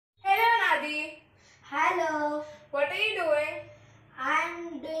are you doing?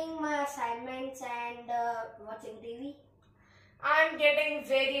 I'm doing my assignments and watching TV. I'm getting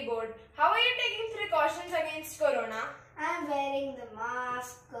very bored. How are you taking precautions against corona? I'm wearing the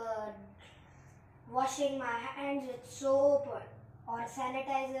mask, washing my hands with soap or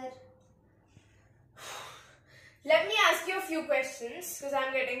sanitizer. Let me ask you a few questions because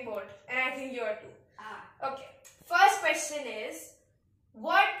I'm getting bored and I think you are too. Okay. First question is,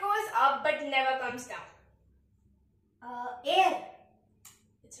 what goes up but never comes down? Air.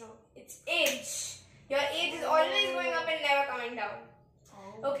 It's wrong. It's age. Your age is always going up and never coming down.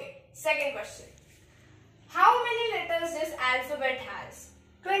 Okay. Second question. How many letters does alphabet has?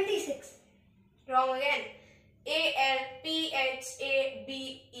 26. Wrong again. A-L-P-H-A-B-E-T.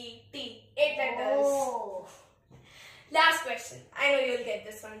 8 letters. Oh. Last question. I know you'll get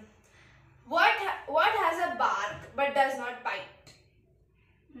this one. What has a bark but does not bite?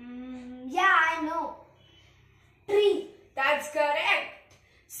 Yeah, I know. Tree. That's correct.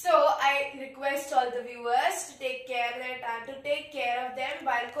 So I request all the viewers to take care of them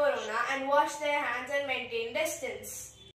while corona and wash their hands and maintain distance.